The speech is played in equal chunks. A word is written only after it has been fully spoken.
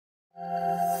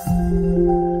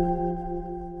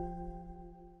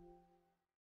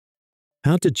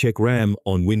How to check RAM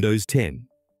on Windows 10.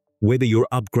 Whether you're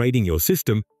upgrading your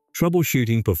system,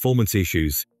 troubleshooting performance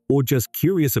issues, or just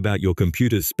curious about your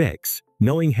computer's specs,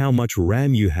 knowing how much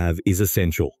RAM you have is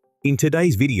essential. In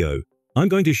today's video, I'm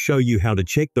going to show you how to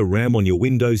check the RAM on your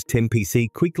Windows 10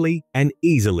 PC quickly and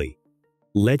easily.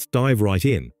 Let's dive right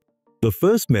in. The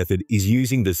first method is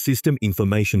using the System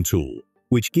Information tool,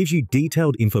 which gives you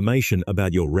detailed information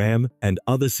about your RAM and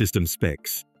other system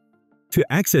specs. To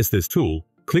access this tool,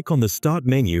 click on the Start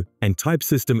menu and type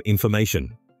System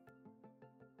Information.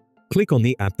 Click on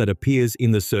the app that appears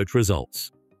in the search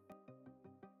results.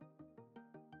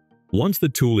 Once the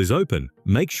tool is open,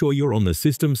 make sure you're on the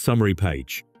System Summary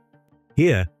page.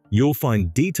 Here, you'll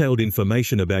find detailed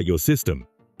information about your system,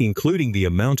 including the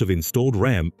amount of installed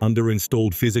RAM under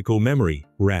Installed Physical Memory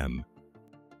 (RAM).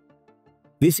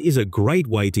 This is a great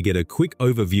way to get a quick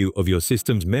overview of your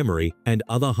system's memory and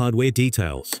other hardware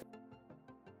details.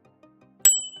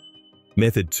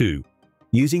 Method 2.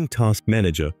 Using Task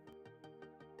Manager.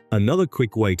 Another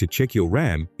quick way to check your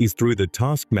RAM is through the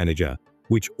Task Manager,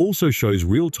 which also shows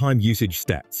real-time usage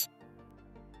stats.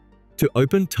 To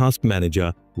open Task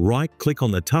Manager, right-click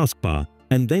on the taskbar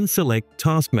and then select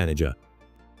Task Manager.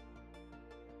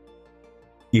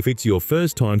 If it's your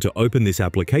first time to open this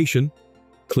application,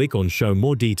 click on Show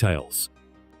More Details.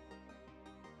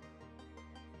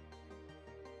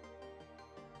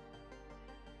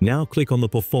 Now click on the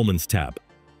Performance tab.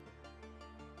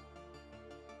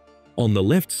 On the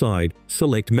left side,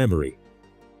 select Memory.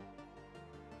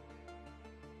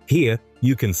 Here,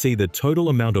 you can see the total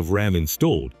amount of RAM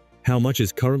installed, how much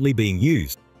is currently being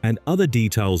used, and other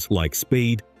details like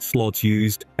speed, slots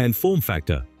used, and form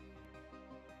factor.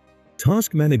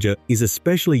 Task Manager is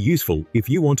especially useful if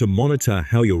you want to monitor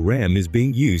how your RAM is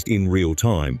being used in real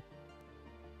time.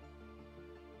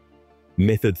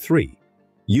 Method 3.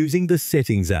 Using the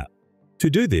Settings app. To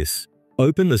do this,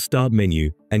 open the Start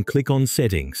menu and click on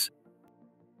Settings.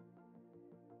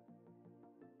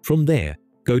 From there,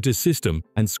 go to System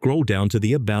and scroll down to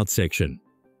the About section.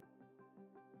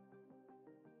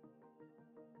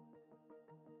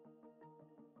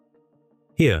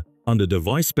 Here, under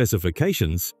Device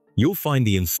Specifications, you'll find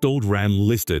the installed RAM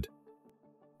listed.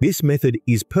 This method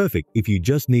is perfect if you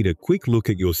just need a quick look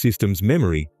at your system's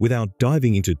memory without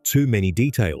diving into too many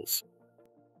details.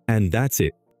 And that's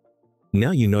it.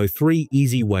 Now you know 3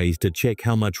 easy ways to check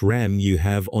how much RAM you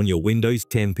have on your Windows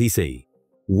 10 PC.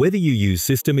 Whether you use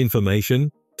System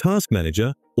Information, Task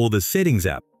Manager, or the Settings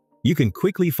app, you can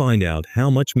quickly find out how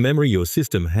much memory your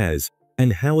system has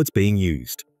and how it's being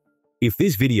used. If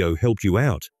this video helped you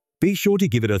out, be sure to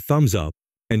give it a thumbs up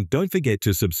and don't forget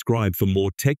to subscribe for more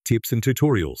tech tips and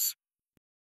tutorials.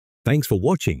 Thanks for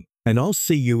watching, and I'll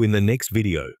see you in the next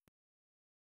video.